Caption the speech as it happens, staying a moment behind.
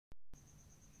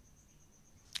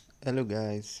Hello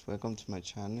guys, welcome to my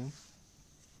channel.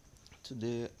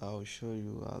 Today I'll show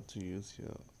you how to use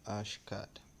your hash card.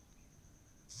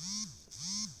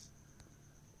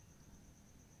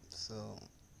 So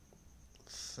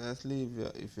firstly,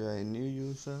 if you're a new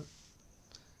user,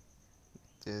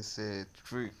 there's a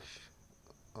trick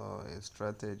or a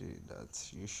strategy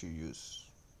that you should use.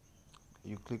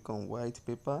 You click on white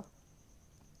paper,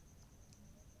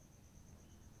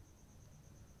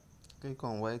 click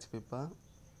on white paper,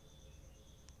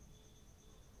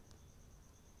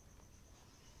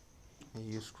 and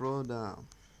you scroll down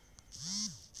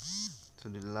to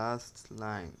the last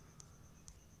line.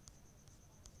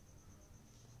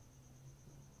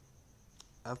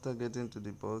 After getting to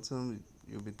the bottom,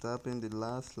 you'll be tapping the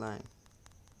last line.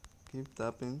 Keep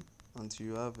tapping until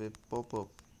you have a pop-up.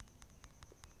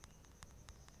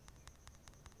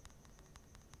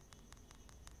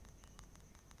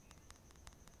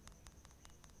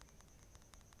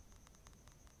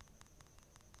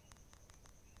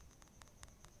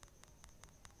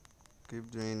 Keep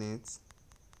doing it.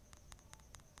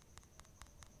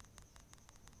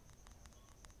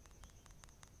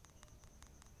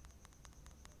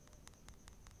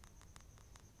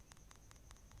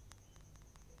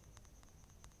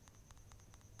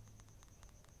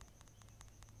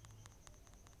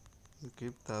 You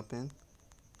keep tapping.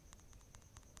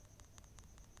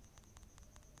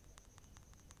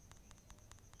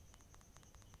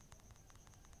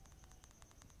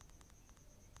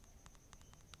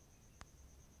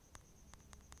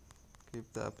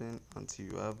 Keep tapping until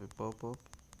you have a pop-up.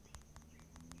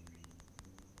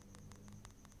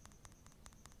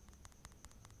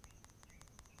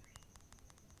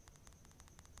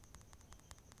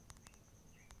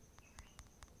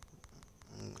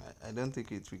 I don't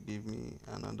think it will give me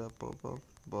another pop-up,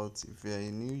 but if you're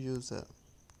a new user,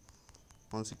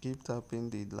 once you keep tapping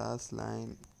the last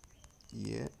line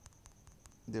here,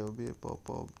 there will be a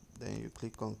pop-up. Then you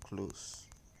click on close.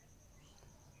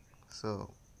 So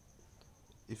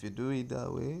if you do it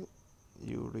that way,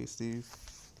 you receive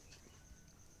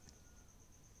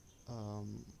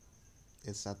a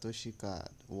Satoshi card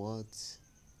worth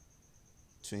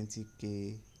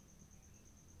 20k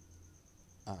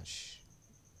hash.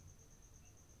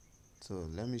 So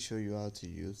let me show you how to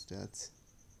use that.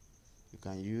 You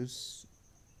can use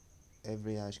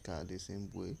every hash card the same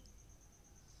way.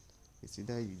 It's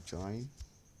either you join,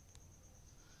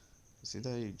 it's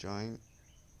either you join,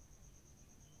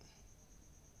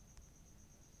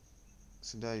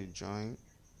 it's either you join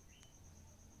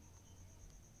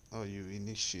or you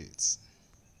initiate.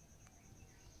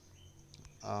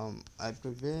 I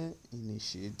prefer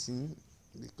initiating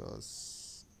because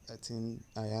I think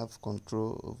I have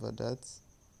control over that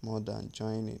more than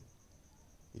joining.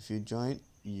 If you join,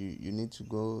 you need to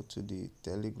go to the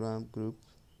Telegram group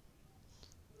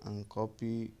and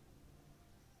copy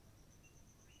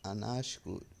a hash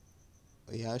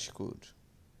code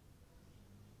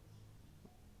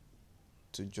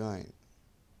to join,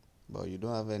 but you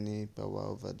don't have any power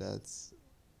over that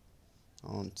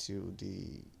until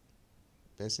the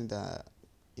person that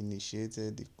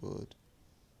initiated the code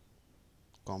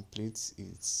completes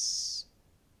its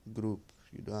group.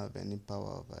 You don't have any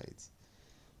power over it,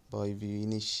 but if you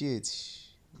initiate,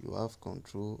 you have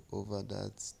control over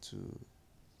that to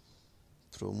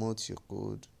promote your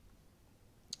code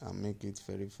and make it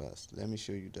very fast. Let me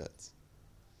show you that.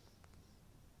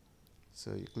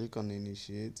 So you click on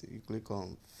initiate, you click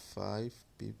on 5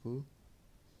 people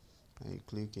and you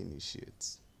click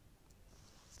initiate.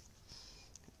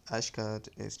 Hashcard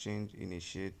exchange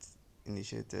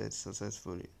initiated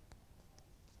successfully.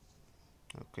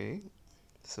 Okay,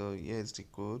 so here's the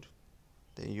code.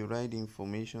 Then you write the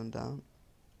information down,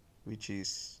 which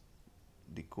is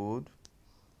the code,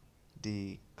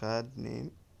 the card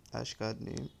name, hash card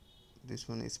name. This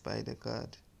one is spider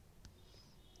card,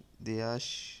 the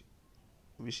hash,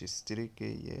 which is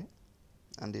 3k here,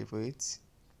 and the rate,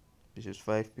 which is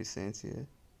 5% here,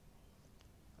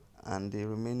 and the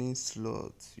remaining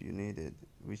slots you needed,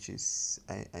 which is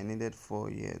I needed 4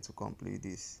 here to complete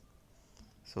this.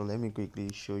 So let me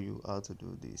quickly show you how to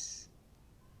do this.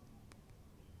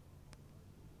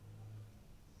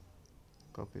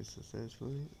 Copy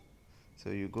successfully.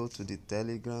 So you go to the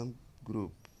Telegram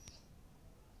group.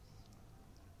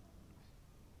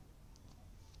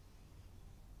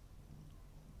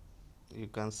 You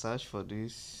can search for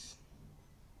this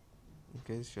in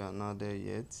case you are not there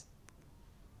yet.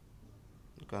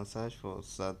 You can search for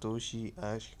Satoshi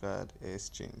Hashcard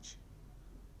Exchange.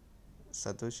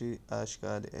 Satoshi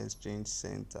Hashcard Exchange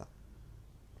Center.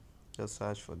 Just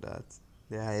search for that.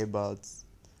 There are about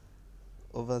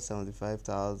over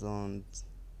 75,000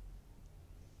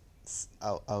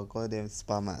 I'll call them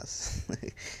spammers.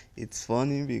 It's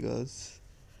funny because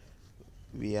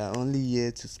we are only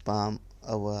here to spam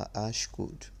our hash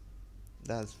code.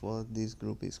 That's what this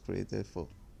group is created for.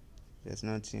 There's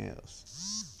nothing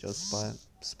else. Just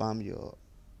spam your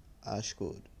hash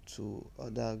code to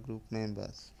other group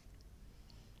members.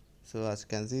 So as you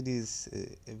can see, this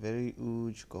is a very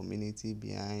huge community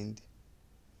behind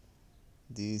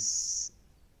this,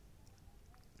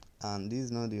 and this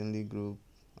is not the only group.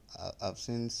 I've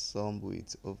seen some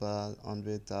with over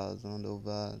 100,000,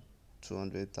 over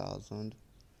 200,000,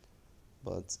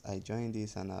 but I joined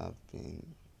this and I've been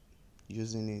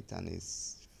using it and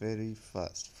it's very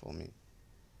fast for me.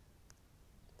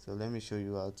 So let me show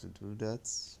you how to do that.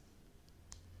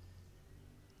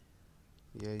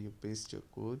 Here you paste your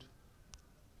code.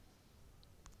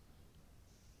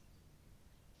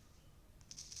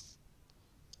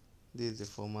 This is the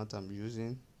format I'm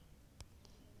using.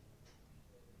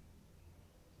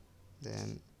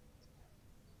 Then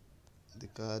the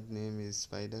card name is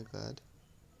spider card.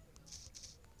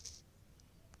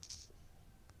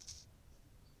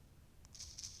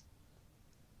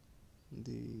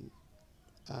 The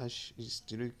hash is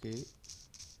 3k.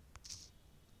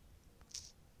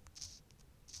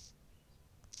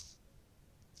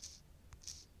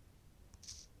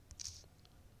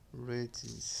 Rate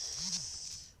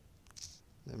is,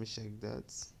 let me check that,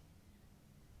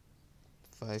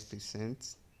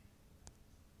 5%.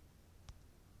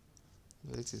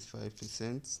 Rate is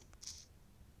 5%,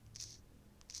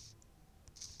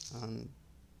 and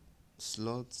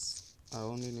slots I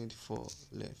only need 4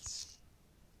 left.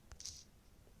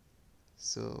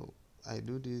 So I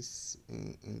do this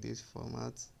in this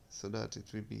format so that it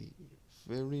will be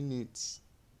very neat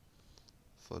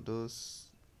for those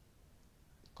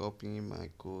copying my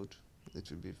code. It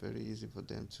will be very easy for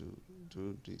them to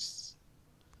do this.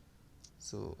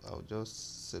 So I'll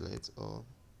just select all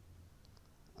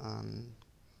and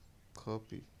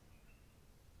copy.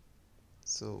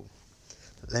 So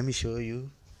let me show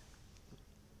you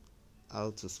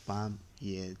how to spam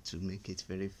here to make it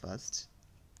very fast.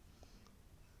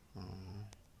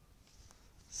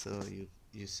 So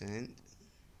you send,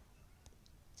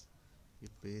 you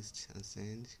paste and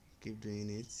send, keep doing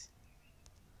it.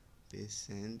 Paste,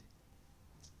 send,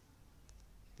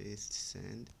 paste,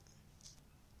 send,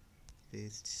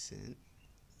 paste, send,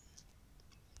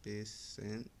 paste,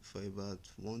 send for about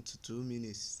 1 to 2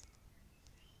 minutes.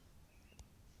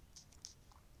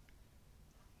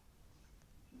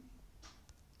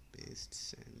 Paste,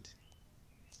 send,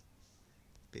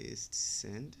 paste,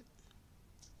 send,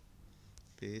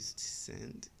 paste,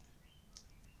 send,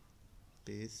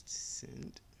 paste,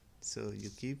 send. So you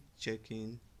keep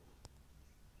checking.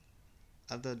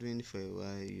 After doing it for a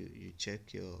while, you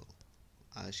check your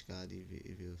hash card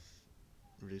if you've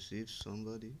received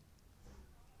somebody.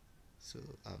 So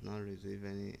I've not received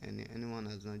anyone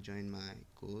has not joined my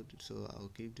code, so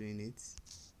I'll keep doing it.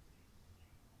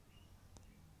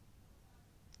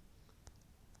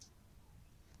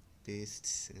 Paste,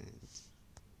 send,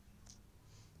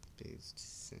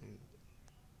 paste, send,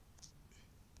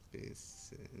 paste,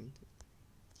 send.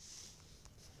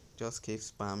 Just keep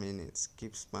spamming it,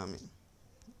 keep spamming.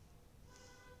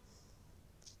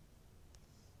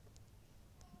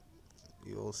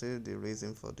 You will see the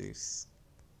reason for this,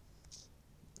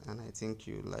 and I think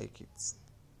you like it.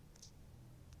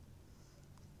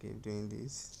 Keep doing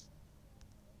this.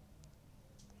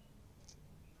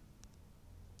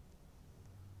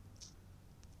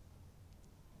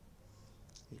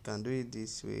 You can do it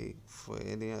this way for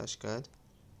any hash card.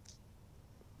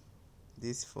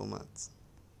 This format,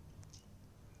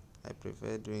 I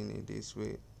prefer doing it this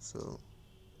way, so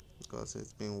because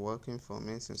it's been working for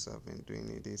me since I've been doing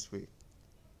it this way.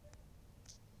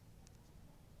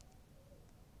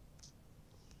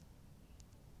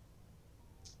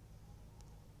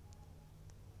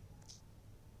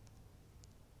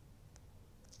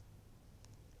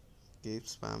 Keep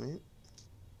spamming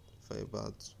for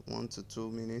about 1 to 2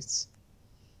 minutes.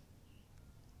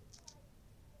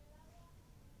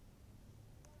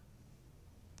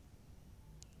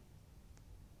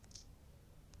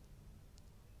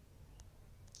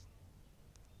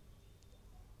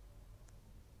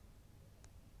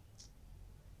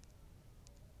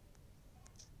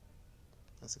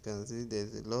 As you can see,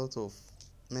 there's a lot of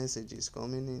messages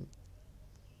coming in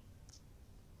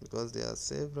because there are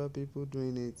several people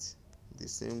doing it the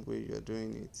same way you're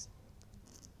doing it.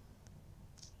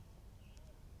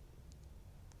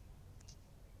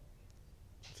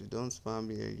 If you don't spam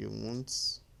here, you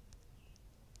won't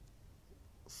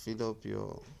fill up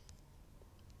your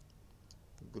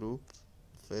group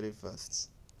very fast.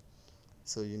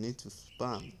 So you need to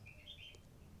spam.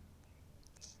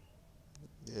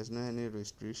 There's no any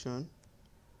restriction,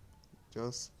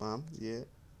 just spam here.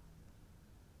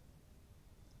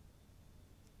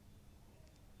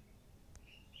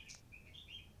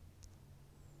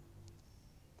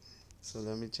 So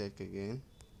let me check again.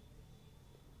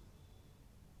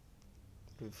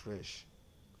 Refresh.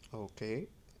 Okay,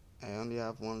 I only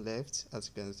have one left. As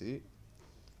you can see,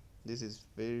 this is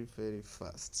very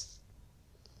fast.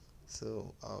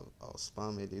 So I'll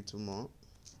spam a little more.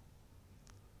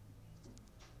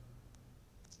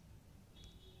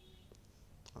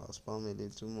 I'll spam a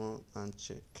little more and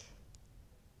check.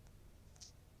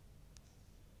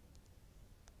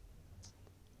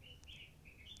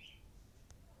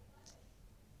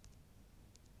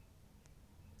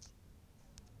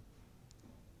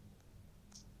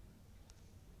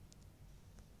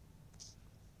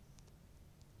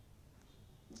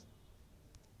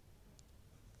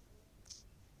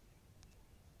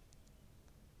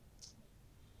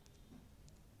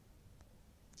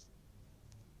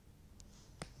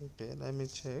 Okay, let me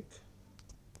check.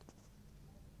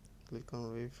 Click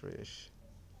on refresh.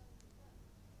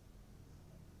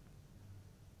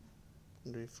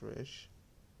 Refresh.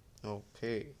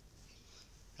 Okay,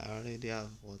 I already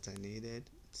have what I needed.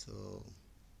 So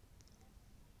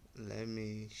let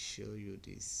me show you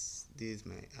this. This is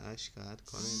my hash card,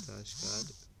 current hash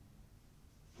card.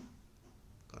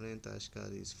 Current hash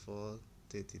card is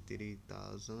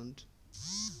 433,000.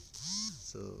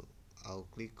 So I'll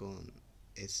click on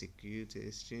execute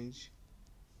exchange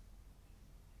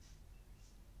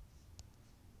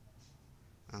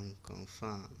and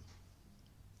confirm.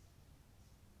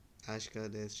 Hash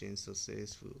card exchange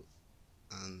successful,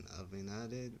 and I've been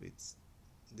added with,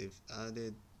 they've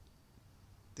added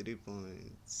 3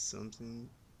 point something,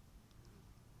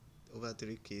 over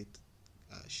 3k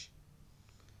hash.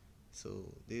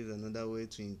 So this is another way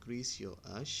to increase your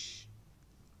hash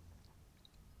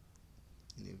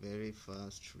in a very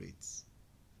fast rate.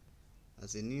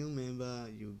 As a new member,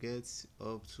 you get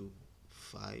up to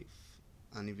 5,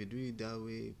 and if you do it that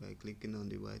way by clicking on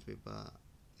the white paper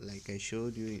like I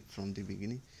showed you from the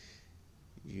beginning,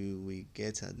 you will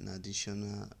get an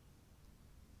additional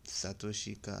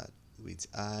Satoshi card with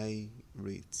high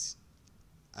rates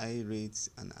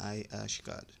and high hash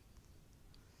card.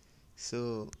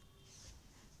 So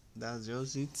that's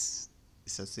just it.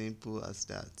 It's as simple as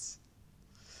that.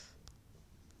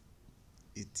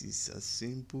 It is as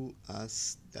simple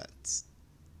as that.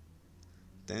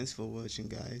 Thanks for watching,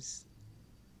 guys.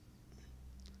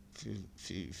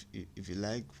 If you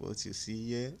like what you see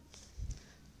here,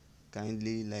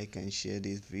 kindly like and share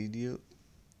this video.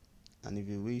 And if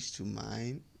you wish to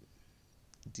mine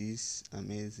this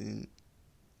amazing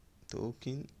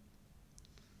token,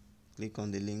 click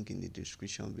on the link in the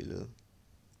description below.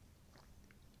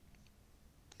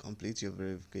 Complete your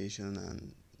verification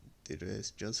and the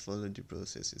rest. Just follow the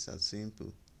process. It's as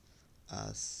simple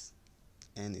as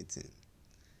anything.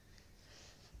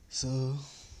 So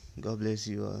God bless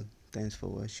you all. Thanks for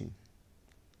watching.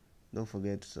 Don't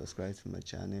forget to subscribe to my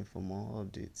channel for more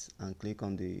updates and click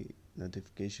on the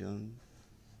notification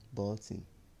button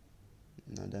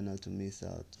in order not to miss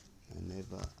out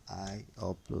whenever I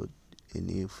upload a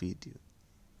new video.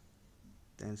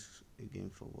 Thanks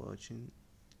again for watching,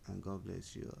 and God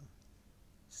bless you all.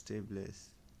 Stay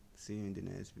blessed. See you in the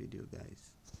next video,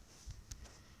 guys.